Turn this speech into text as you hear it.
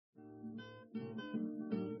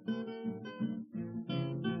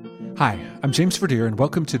Hi, I'm James Verdier, and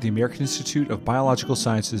welcome to the American Institute of Biological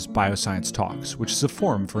Sciences Bioscience Talks, which is a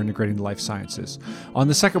forum for integrating the life sciences. On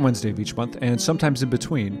the second Wednesday of each month, and sometimes in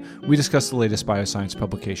between, we discuss the latest bioscience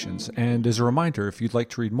publications. And as a reminder, if you'd like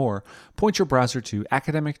to read more, point your browser to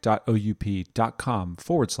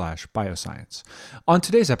academic.oup.com/bioscience. On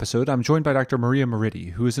today's episode, I'm joined by Dr. Maria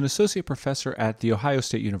Moridi, who is an associate professor at The Ohio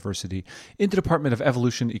State University in the Department of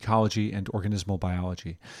Evolution, Ecology, and Organismal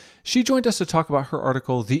Biology. She joined us to talk about her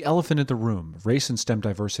article, The Elephant in the Room, Race and STEM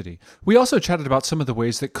Diversity. We also chatted about some of the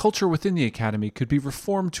ways that culture within the academy could be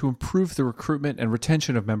reformed to improve the recruitment and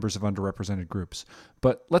retention of members of underrepresented groups.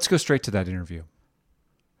 But let's go straight to that interview. All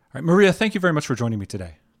right, Maria, thank you very much for joining me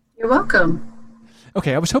today. You're welcome.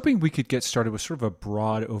 Okay, I was hoping we could get started with sort of a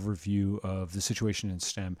broad overview of the situation in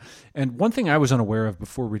STEM. And one thing I was unaware of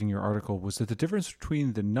before reading your article was that the difference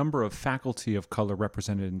between the number of faculty of color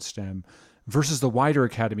represented in STEM versus the wider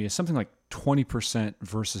academy is something like 20%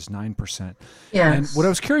 versus 9%. Yes. And what I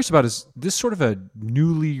was curious about, is this sort of a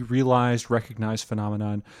newly realized, recognized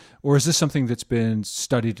phenomenon, or is this something that's been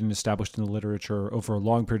studied and established in the literature over a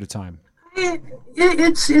long period of time?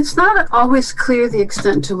 It's not always clear the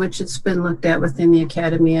extent to which it's been looked at within the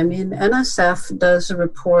academy. I mean, NSF does a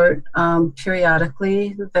report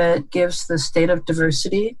periodically that gives the state of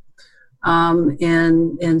diversity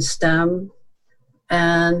in STEM,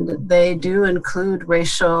 and they do include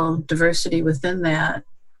racial diversity within that.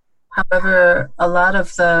 However, a lot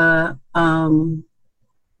of the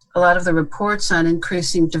reports on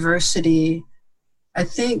increasing diversity, I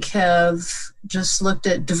think, have just looked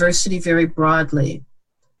at diversity very broadly.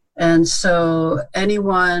 And so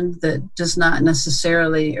anyone that does not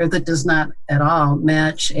necessarily, or that does not at all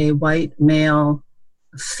match a white male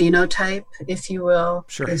phenotype, if you will,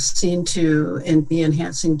 Sure, is seen to be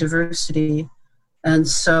enhancing diversity. And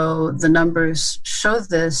so the numbers show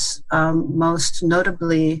this, most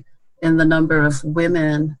notably in the number of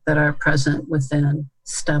women that are present within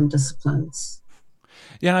STEM disciplines.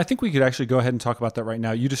 Yeah, and I think we could actually go ahead and talk about that right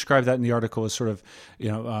now. You described that in the article as sort of,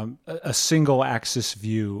 a single axis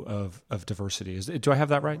view of diversity. Do I have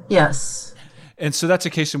that right? Yes. And so that's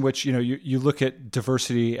a case in which, you look at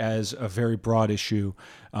diversity as a very broad issue,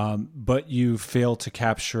 but you fail to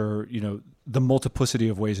capture, the multiplicity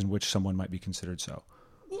of ways in which someone might be considered so.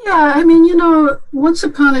 Yeah, I mean, once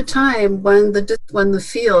upon a time when the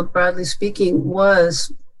field, broadly speaking,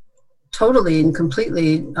 was totally and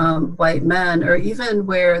completely white men, or even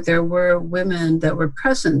where there were women that were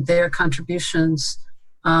present, their contributions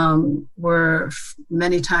were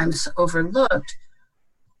many times overlooked.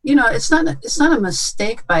 It's not a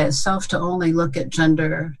mistake by itself to only look at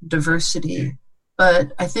gender diversity,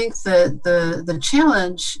 but I think that the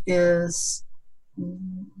challenge is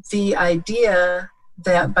the idea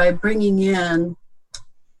that by bringing in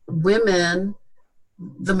women,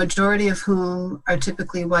 the majority of whom are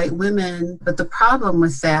typically white women, but the problem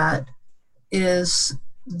with that is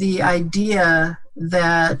the idea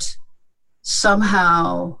that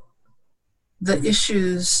somehow the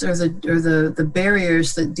issues or the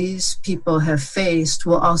barriers that these people have faced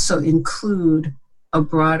will also include a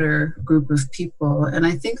broader group of people. And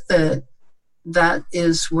I think that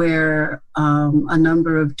is where a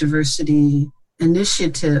number of diversity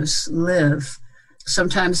initiatives live.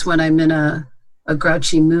 Sometimes when I'm in a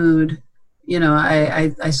grouchy mood,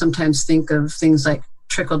 I sometimes think of things like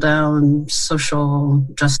trickle-down social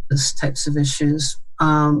justice types of issues.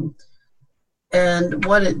 And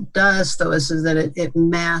what it does, though, is that it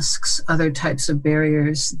masks other types of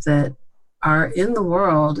barriers that are in the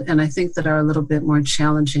world, and I think that are a little bit more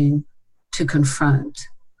challenging to confront.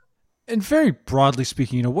 And very broadly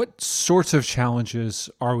speaking, what sorts of challenges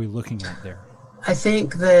are we looking at there? I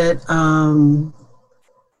think that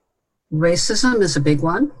racism is a big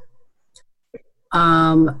one.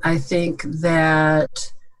 I think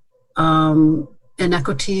that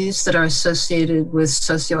inequities that are associated with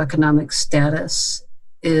socioeconomic status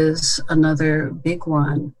is another big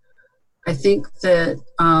one. I think that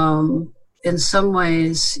in some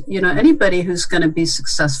ways, anybody who's going to be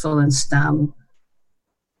successful in STEM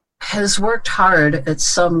has worked hard at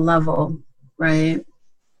some level, right?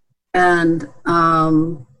 And I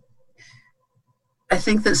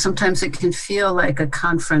think that sometimes it can feel like a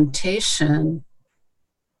confrontation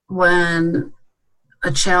when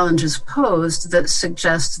a challenge is posed that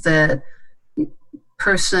suggests that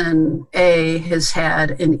person A has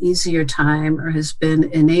had an easier time or has been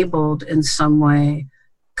enabled in some way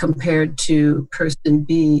compared to person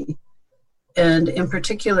B. And in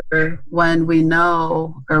particular, when we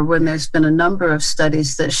know, or when there's been a number of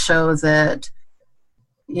studies that show that,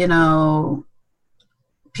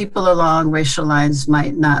 people along racial lines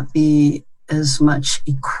might not be as much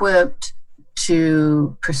equipped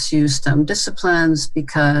to pursue STEM disciplines,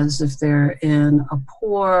 because if they're in a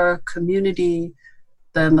poor community,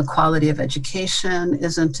 then the quality of education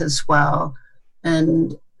isn't as well.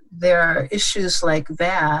 And there are issues like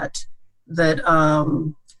that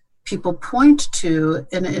people point to,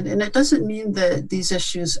 and it doesn't mean that these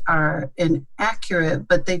issues are inaccurate,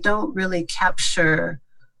 but they don't really capture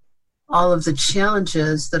all of the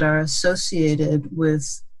challenges that are associated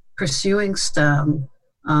with pursuing STEM,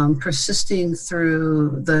 persisting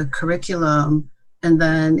through the curriculum, and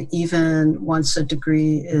then even once a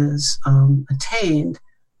degree is attained,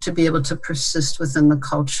 to be able to persist within the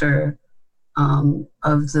culture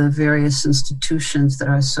of the various institutions that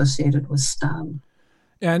are associated with STEM.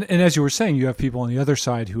 And as you were saying, you have people on the other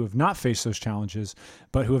side who have not faced those challenges,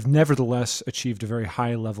 but who have nevertheless achieved a very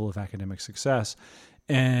high level of academic success.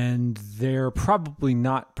 And they're probably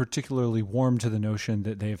not particularly warm to the notion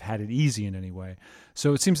that they've had it easy in any way.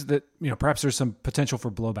 So it seems that, perhaps there's some potential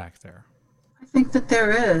for blowback there. I think that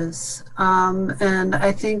there is. And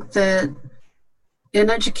I think that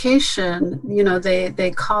in education,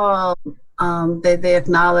 they call, they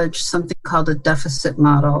acknowledge something called a deficit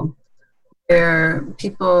model, where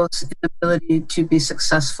people's inability to be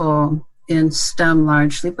successful in STEM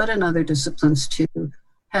largely, but in other disciplines too,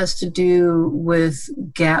 has to do with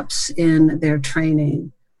gaps in their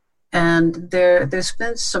training. And there's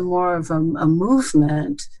been some more of a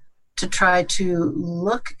movement to try to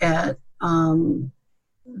look at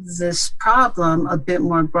this problem a bit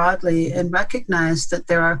more broadly and recognize that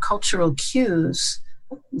there are cultural cues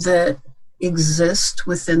that exist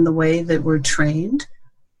within the way that we're trained,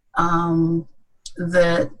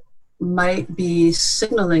 that might be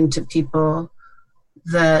signaling to people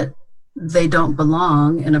that they don't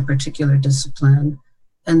belong in a particular discipline.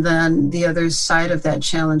 And then the other side of that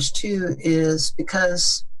challenge too is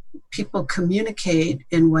because people communicate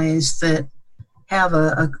in ways that have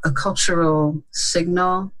a cultural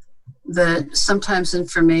signal, that sometimes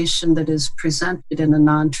information that is presented in a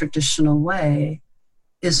non-traditional way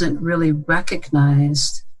isn't really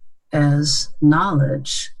recognized as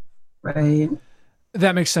knowledge, right?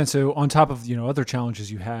 That makes sense. So on top of, other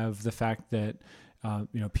challenges, you have the fact that,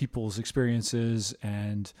 people's experiences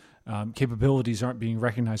and capabilities aren't being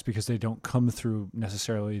recognized because they don't come through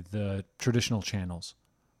necessarily the traditional channels.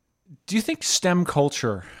 Do you think STEM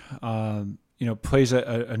culture, plays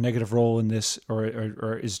a negative role in this,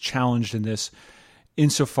 or is challenged in this,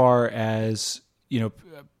 insofar as,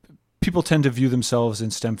 people tend to view themselves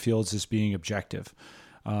in STEM fields as being objective,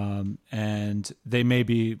 and they may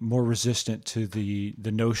be more resistant to the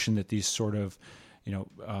notion that these sort of,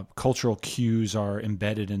 cultural cues are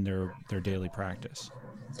embedded in their daily practice?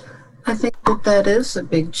 I think that is a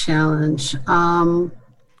big challenge.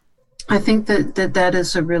 I think that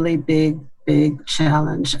is a really big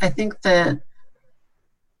challenge. I think that,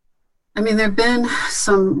 there have been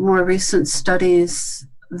some more recent studies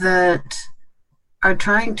that are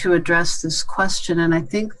trying to address this question, and I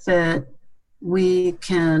think that we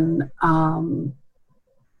can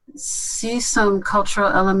see some cultural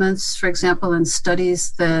elements, for example, in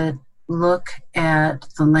studies that look at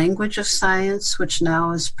the language of science, which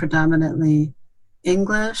now is predominantly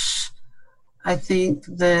English. I think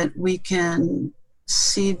that we can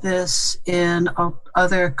see this in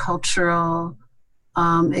other cultural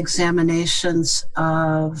examinations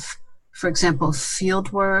of, for example,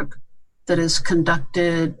 field work that is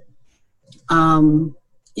conducted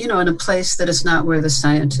in a place that is not where the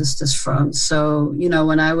scientist is from. So,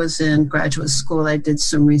 when I was in graduate school, I did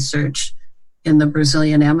some research in the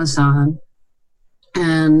Brazilian Amazon,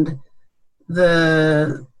 and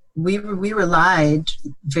we relied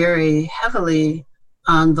very heavily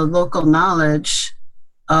on the local knowledge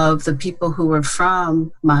of the people who were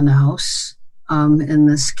from Manaus, in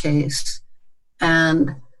this case,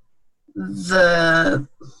 and those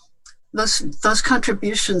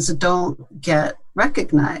contributions don't get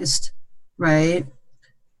recognized, right?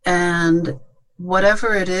 And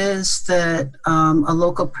whatever it is that a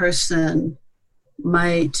local person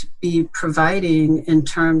might be providing in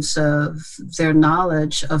terms of their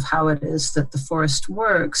knowledge of how it is that the forest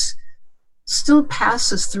works still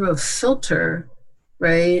passes through a filter,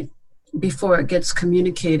 right, before it gets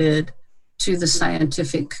communicated to the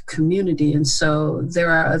scientific community. And so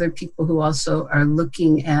there are other people who also are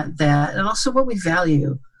looking at that, and also what we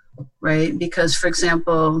value, right? Because, for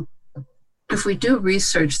example, if we do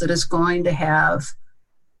research that is going to have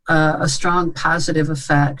a strong positive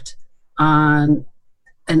effect on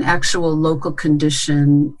an actual local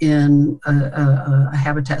condition in a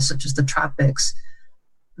habitat such as the tropics,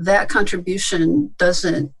 that contribution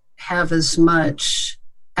doesn't have as much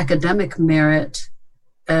academic merit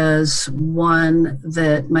as one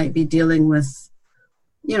that might be dealing with,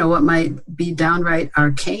 what might be downright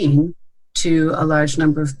arcane to a large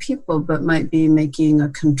number of people, but might be making a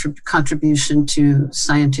contribution to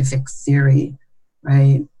scientific theory,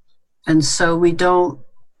 right? And so we don't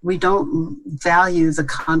value the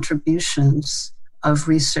contributions of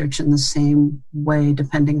research in the same way,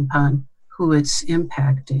 depending upon who it's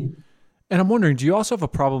impacting. And I'm wondering, do you also have a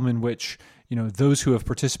problem in which, those who have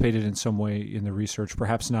participated in some way in the research,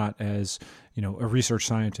 perhaps not as, a research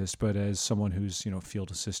scientist, but as someone who's,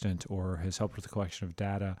 field assistant or has helped with the collection of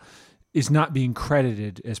data, is not being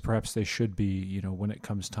credited as perhaps they should be, when it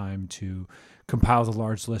comes time to compile the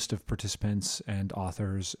large list of participants and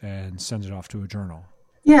authors and send it off to a journal?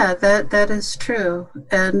 Yeah, that is true.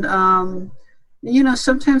 And,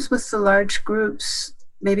 sometimes with the large groups,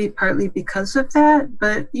 maybe partly because of that,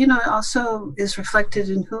 but, it also is reflected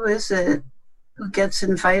in who is it who gets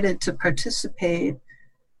invited to participate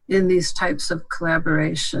in these types of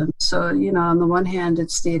collaboration. So, on the one hand,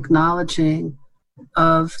 it's the acknowledging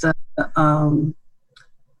of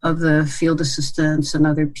the field assistants and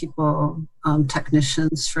other people,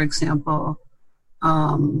 technicians, for example.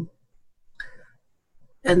 And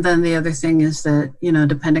then the other thing is that,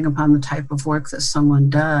 depending upon the type of work that someone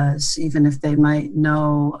does, even if they might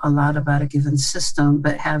know a lot about a given system,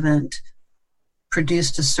 but haven't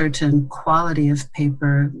produced a certain quality of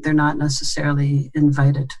paper, they're not necessarily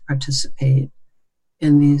invited to participate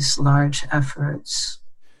in these large efforts.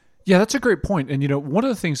 Yeah, that's a great point. And, one of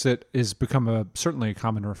the things that has become certainly a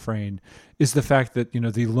common refrain is the fact that,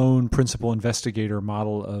 the lone principal investigator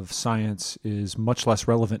model of science is much less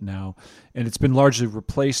relevant now. And it's been largely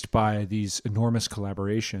replaced by these enormous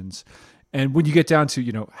collaborations. And when you get down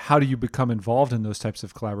to, how do you become involved in those types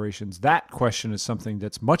of collaborations, that question is something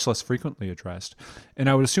that's much less frequently addressed. And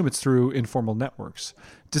I would assume it's through informal networks.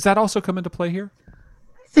 Does that also come into play here?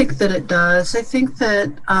 I think that it does. I think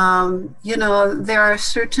that, there are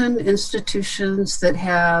certain institutions that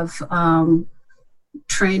have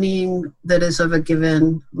training that is of a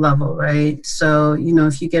given level, right? So,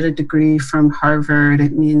 if you get a degree from Harvard,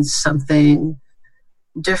 it means something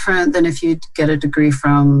different than if you get a degree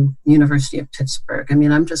from University of Pittsburgh. I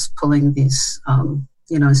mean, I'm just pulling these,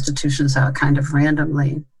 institutions out kind of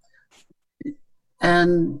randomly.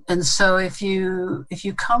 And so if you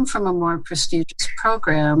come from a more prestigious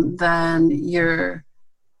program, then your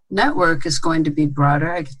network is going to be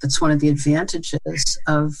broader. I guess that's one of the advantages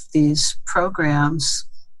of these programs.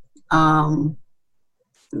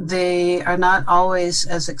 They are not always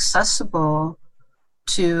as accessible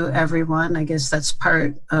to everyone. I guess that's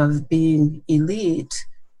part of being elite.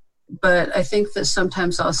 But I think that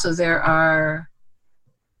sometimes also there are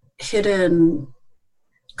hidden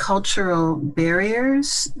cultural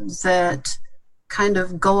barriers that kind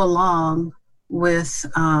of go along with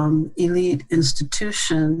elite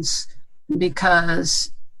institutions,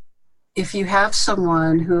 because if you have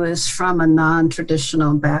someone who is from a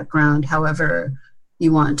non-traditional background, however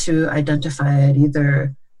you want to identify it,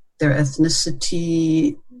 either their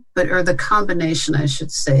ethnicity, or the combination, I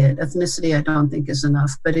should say it. Ethnicity, I don't think is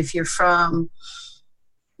enough. But if you're from,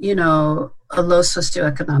 a low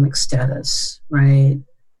socioeconomic status, right?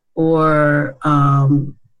 Or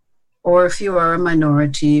if you are a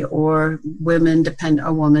minority or a woman,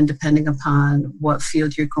 depending upon what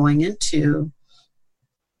field you're going into,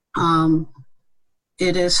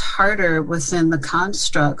 it is harder within the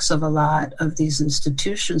constructs of a lot of these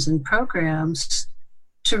institutions and programs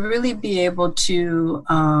to really be able to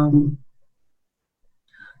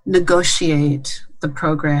negotiate the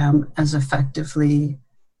program as effectively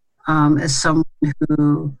as someone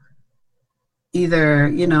who either,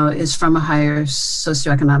 is from a higher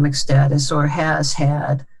socioeconomic status or has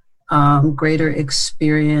had greater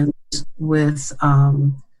experience with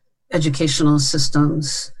educational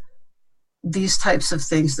systems. These types of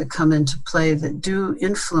things that come into play that do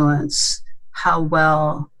influence how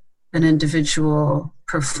well an individual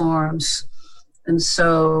performs. And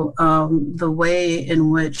so the way in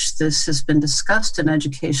which this has been discussed in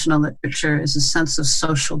educational literature is a sense of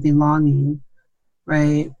social belonging,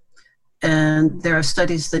 right? And there are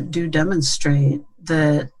studies that do demonstrate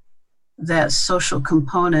that social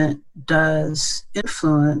component does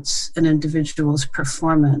influence an individual's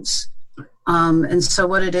performance. And so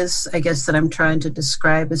what it is, I guess, that I'm trying to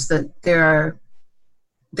describe is that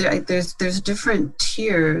there's different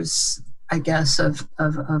tiers, I guess, of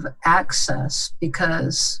access,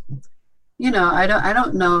 because, I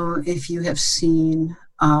don't know if you have seen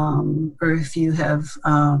or if you have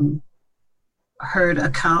heard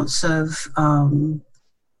accounts of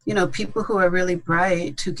people who are really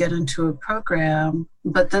bright who get into a program,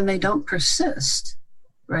 but then they don't persist,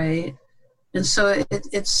 right? And so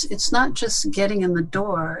it's not just getting in the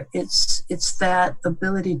door. It's that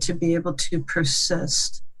ability to be able to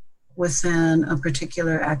persist within a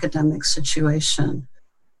particular academic situation.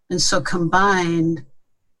 And so combined,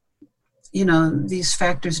 these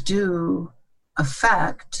factors do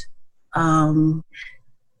affect the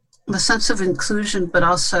sense of inclusion, but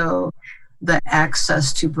also the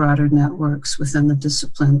access to broader networks within the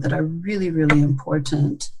discipline that are really, really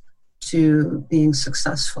important to being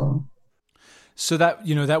successful. So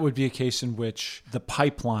that would be a case in which the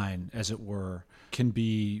pipeline, as it were, can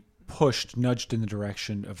be pushed, nudged in the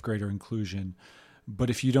direction of greater inclusion. But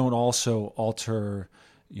if you don't also alter,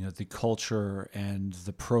 the culture and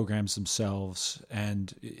the programs themselves,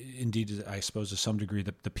 and indeed, I suppose to some degree,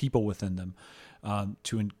 the people within them,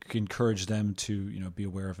 to encourage them to, be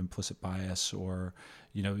aware of implicit bias, or,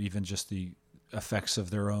 even just the effects of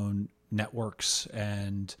their own networks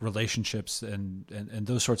and relationships and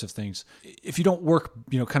those sorts of things. If you don't work,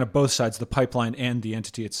 kind of both sides, the pipeline and the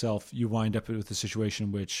entity itself, you wind up with a situation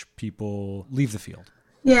in which people leave the field.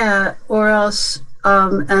 Yeah, or else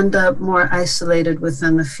end up more isolated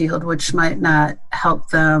within the field, which might not help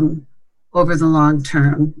them over the long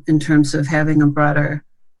term in terms of having a broader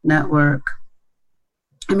network.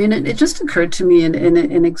 I mean, it just occurred to me in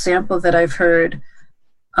an example that I've heard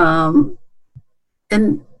among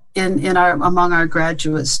our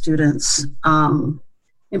graduate students.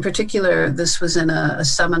 In particular, this was in a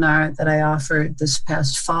seminar that I offered this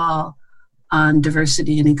past fall on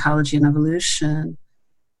diversity and ecology and evolution.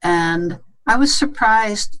 And I was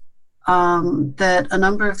surprised that a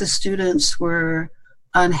number of the students were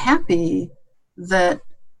unhappy that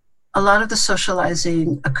a lot of the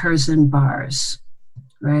socializing occurs in bars,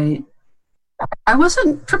 right? I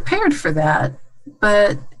wasn't prepared for that,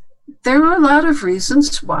 but there were a lot of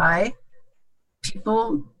reasons why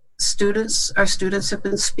our students have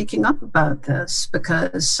been speaking up about this,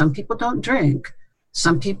 because some people don't drink.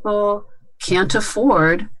 Some people can't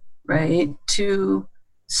afford, right, to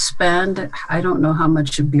spend, I don't know how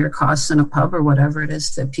much a beer costs in a pub or whatever it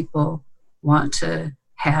is that people want to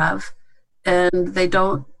have. And they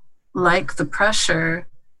don't like the pressure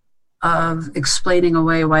of explaining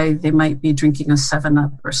away why they might be drinking a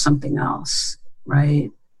 7-Up or something else, right?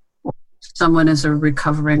 Or someone is a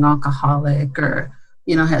recovering alcoholic or,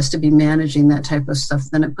 has to be managing that type of stuff,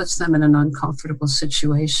 then it puts them in an uncomfortable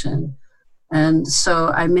situation. And so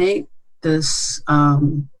I make this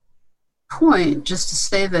point just to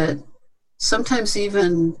say that sometimes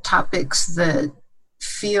even topics that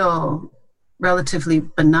feel relatively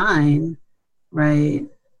benign, right,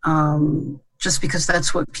 just because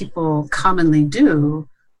that's what people commonly do,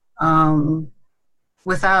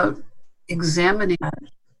 without examining it,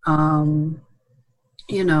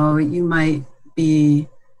 you might be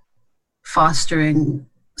fostering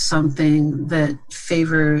something that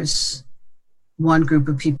favors one group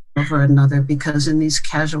of people over another, because in these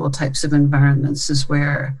casual types of environments is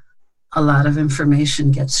where a lot of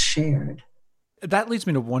information gets shared. That leads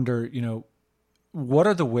me to wonder, what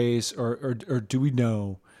are the ways, or do we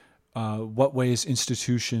know what ways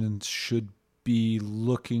institutions should be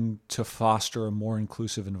looking to foster a more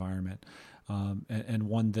inclusive environment, and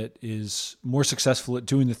one that is more successful at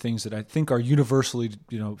doing the things that I think are universally,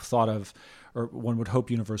 thought of, or one would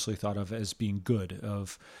hope universally thought of as being good,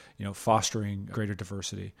 of, fostering greater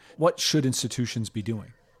diversity. What should institutions be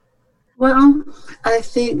doing? Well, I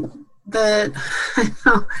think that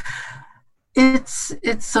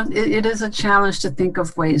it is a challenge to think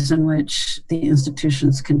of ways in which the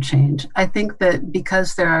institutions can change. I think that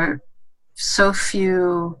because there are so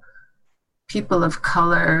few people of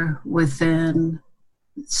color within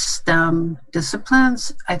STEM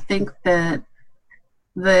disciplines, I think that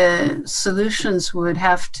the solutions would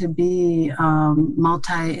have to be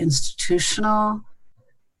multi-institutional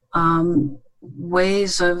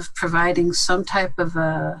ways of providing some type of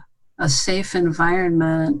a safe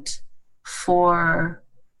environment for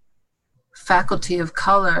faculty of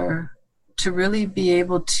color to really be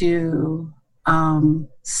able to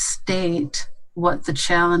state what the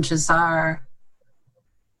challenges are,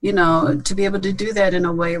 to be able to do that in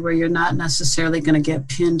a way where you're not necessarily going to get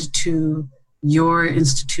pinned to your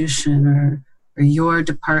institution or your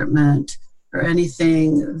department or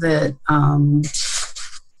anything that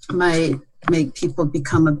might make people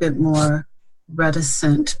become a bit more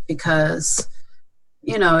reticent, because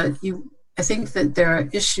I think that there are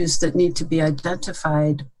issues that need to be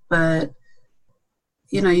identified, but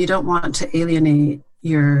you don't want to alienate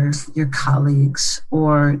your colleagues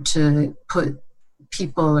or to put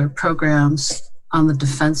people or programs on the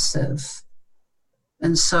defensive.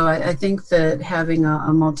 And so I think that having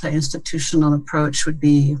a multi-institutional approach would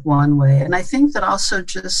be one way. And I think that also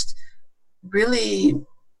just really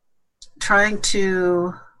trying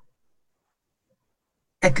to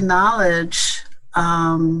acknowledge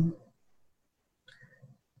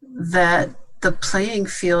that the playing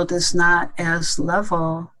field is not as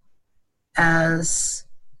level as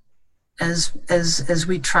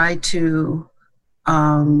we try to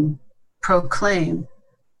proclaim.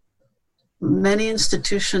 Many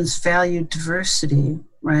institutions value diversity,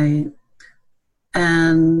 right?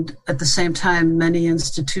 And at the same time, many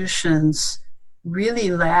institutions really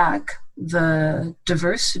lack the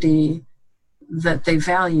diversity that they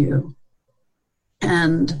value.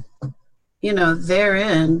 And, you know,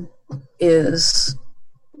 therein is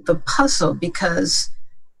the puzzle, because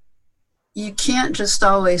you can't just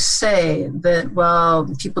always say that, well,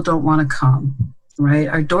 people don't want to come, right?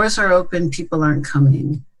 Our doors are open, people aren't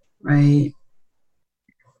coming, right?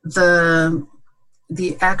 The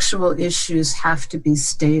actual issues have to be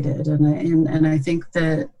stated. And I think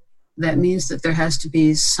that means that there has to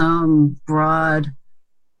be some broad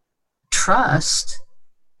trust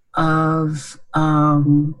of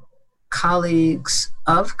colleagues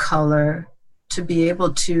of color to be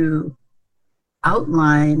able to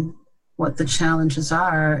outline what the challenges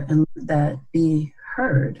are and that be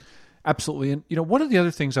heard. Absolutely. And, you know, one of the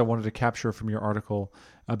other things I wanted to capture from your article,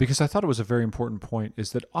 because I thought it was a very important point,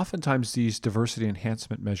 is that oftentimes these diversity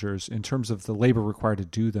enhancement measures, in terms of the labor required to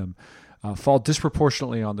do them, fall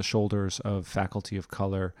disproportionately on the shoulders of faculty of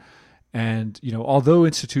color. And, you know, although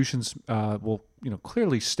institutions will, you know,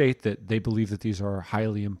 clearly state that they believe that these are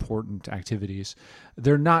highly important activities,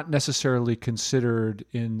 they're not necessarily considered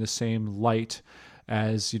in the same light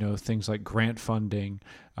as, you know, things like grant funding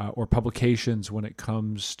or publications when it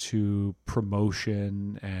comes to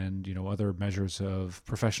promotion and, you know, other measures of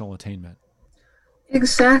professional attainment.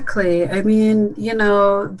 Exactly. I mean, you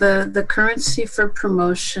know, the currency for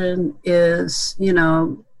promotion is, you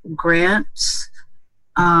know, grants,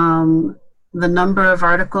 the number of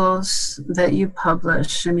articles that you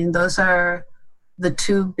publish. I mean, those are the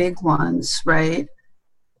two big ones, right?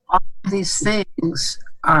 All of these things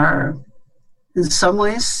are in some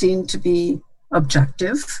ways seen to be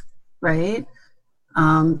objective, right?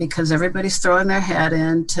 Because everybody's throwing their hat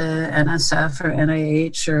into NSF or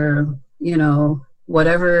NIH or, you know,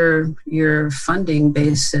 whatever your funding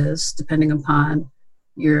base is, depending upon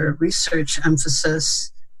your research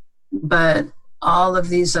emphasis. But all of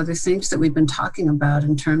these other things that we've been talking about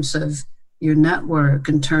in terms of your network,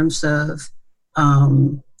 in terms of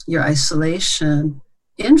your isolation,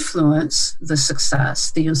 influence the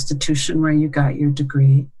success, the institution where you got your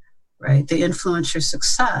degree, right? They influence your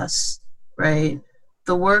success, right?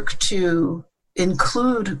 The work to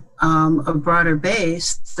include a broader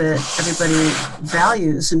base that everybody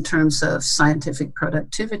values in terms of scientific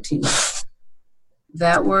productivity,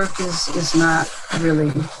 that work is not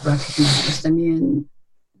really recognized. I mean,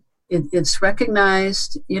 it's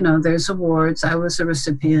recognized, you know, there's awards. I was a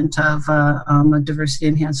recipient of a diversity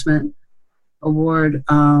enhancement award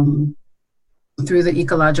through the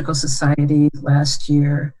Ecological Society last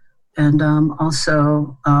year, and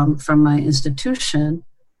also from my institution,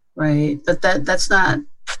 right? But that's not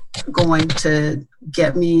going to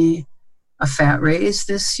get me a fat raise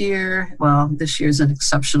this year. Well, this year's an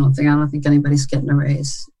exceptional thing. I don't think anybody's getting a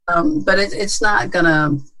raise. But it's not going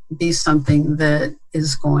to be something that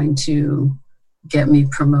is going to get me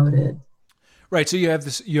promoted. Right. So you have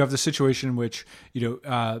the situation in which, you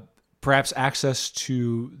know, perhaps access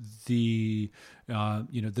to the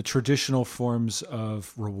you know, the traditional forms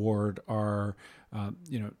of reward are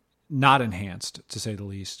you know, not enhanced, to say the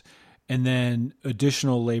least, and then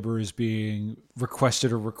additional labor is being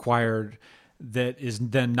requested or required that is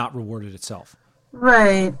then not rewarded itself.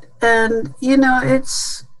 Right. And, you know,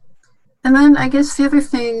 and then I guess the other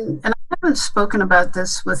thing, and I haven't spoken about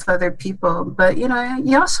this with other people, but, you know,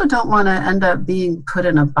 you also don't want to end up being put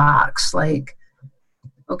in a box like,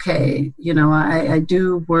 okay, you know, I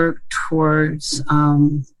do work towards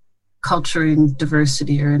culturing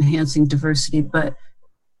diversity or enhancing diversity, but,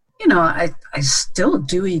 you know, I still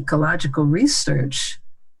do ecological research,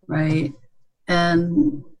 right?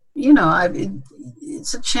 And, you know,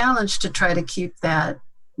 it's a challenge to try to keep that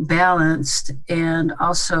balanced and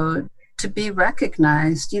also to be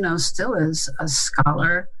recognized, you know, still as a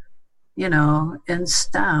scholar, you know, in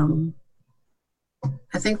STEM.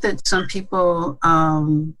 I think that some people,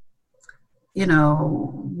 you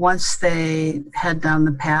know, once they head down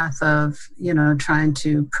the path of, you know, trying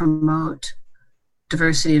to promote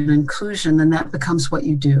diversity and inclusion, then that becomes what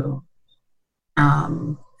you do.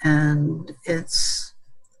 And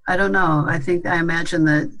I don't know, I imagine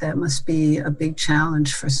that must be a big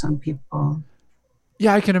challenge for some people.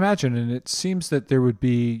 Yeah, I can imagine. And it seems that there would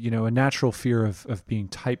be, a natural fear of being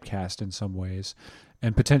typecast in some ways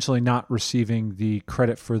and potentially not receiving the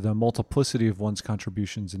credit for the multiplicity of one's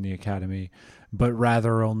contributions in the academy, but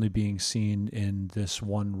rather only being seen in this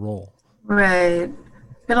one role. Right.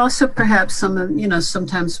 And also perhaps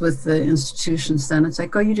sometimes with the institutions, then it's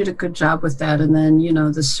like, oh, you did a good job with that. And then,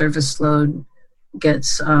 the service load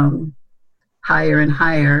gets higher and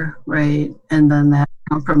higher, right? And then that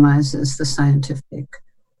compromises the scientific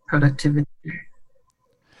productivity.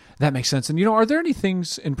 That makes sense. And, are there any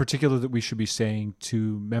things in particular that we should be saying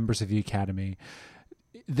to members of the academy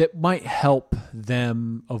that might help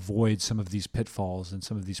them avoid some of these pitfalls and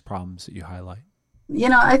some of these problems that you highlight?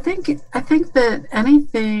 I think that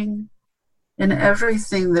anything and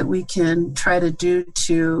everything that we can try to do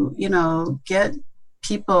to, get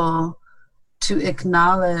people to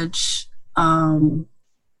acknowledge,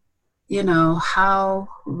 how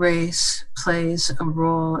race plays a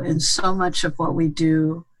role in so much of what we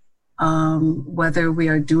do, whether we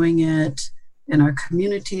are doing it in our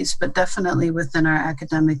communities, but definitely within our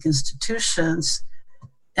academic institutions,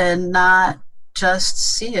 and not just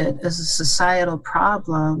see it as a societal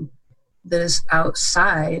problem that is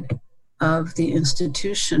outside of the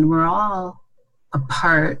institution. We're all a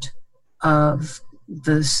part of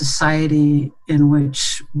the society in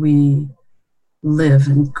which we live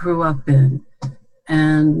and grew up in.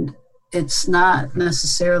 And it's not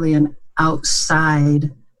necessarily an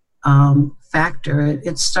outside factor.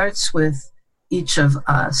 It starts with each of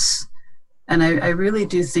us. And I really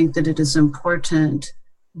do think that it is important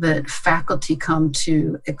that faculty come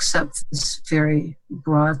to accept this very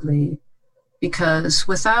broadly, because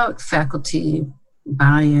without faculty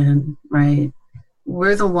buy-in, right,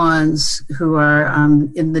 we're the ones who are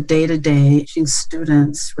in the day-to-day teaching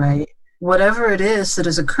students, right? Whatever it is that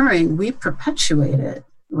is occurring, we perpetuate it,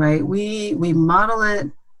 right? We model it,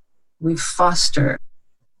 we foster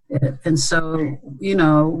it. And so,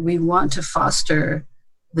 we want to foster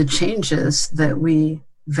the changes that we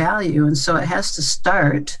value. And so it has to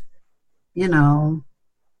start,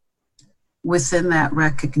 within that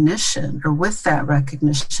recognition, or with that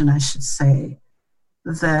recognition, I should say,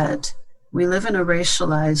 that we live in a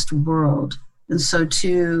racialized world. And so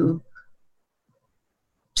to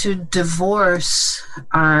divorce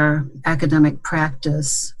our academic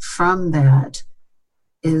practice from that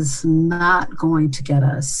is not going to get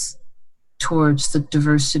us towards the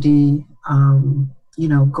diversity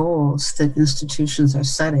goals that institutions are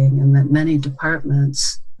setting and that many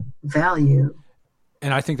departments value.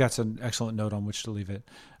 And I think that's an excellent note on which to leave it.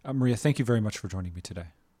 Maria, thank you very much for joining me today.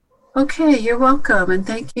 Okay, you're welcome. And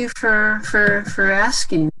thank you for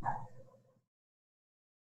asking.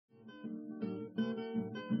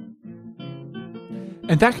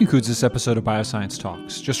 And that concludes this episode of Bioscience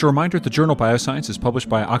Talks. Just a reminder, the journal Bioscience is published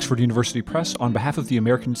by Oxford University Press on behalf of the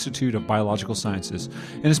American Institute of Biological Sciences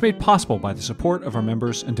and is made possible by the support of our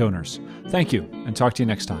members and donors. Thank you, and talk to you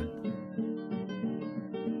next time.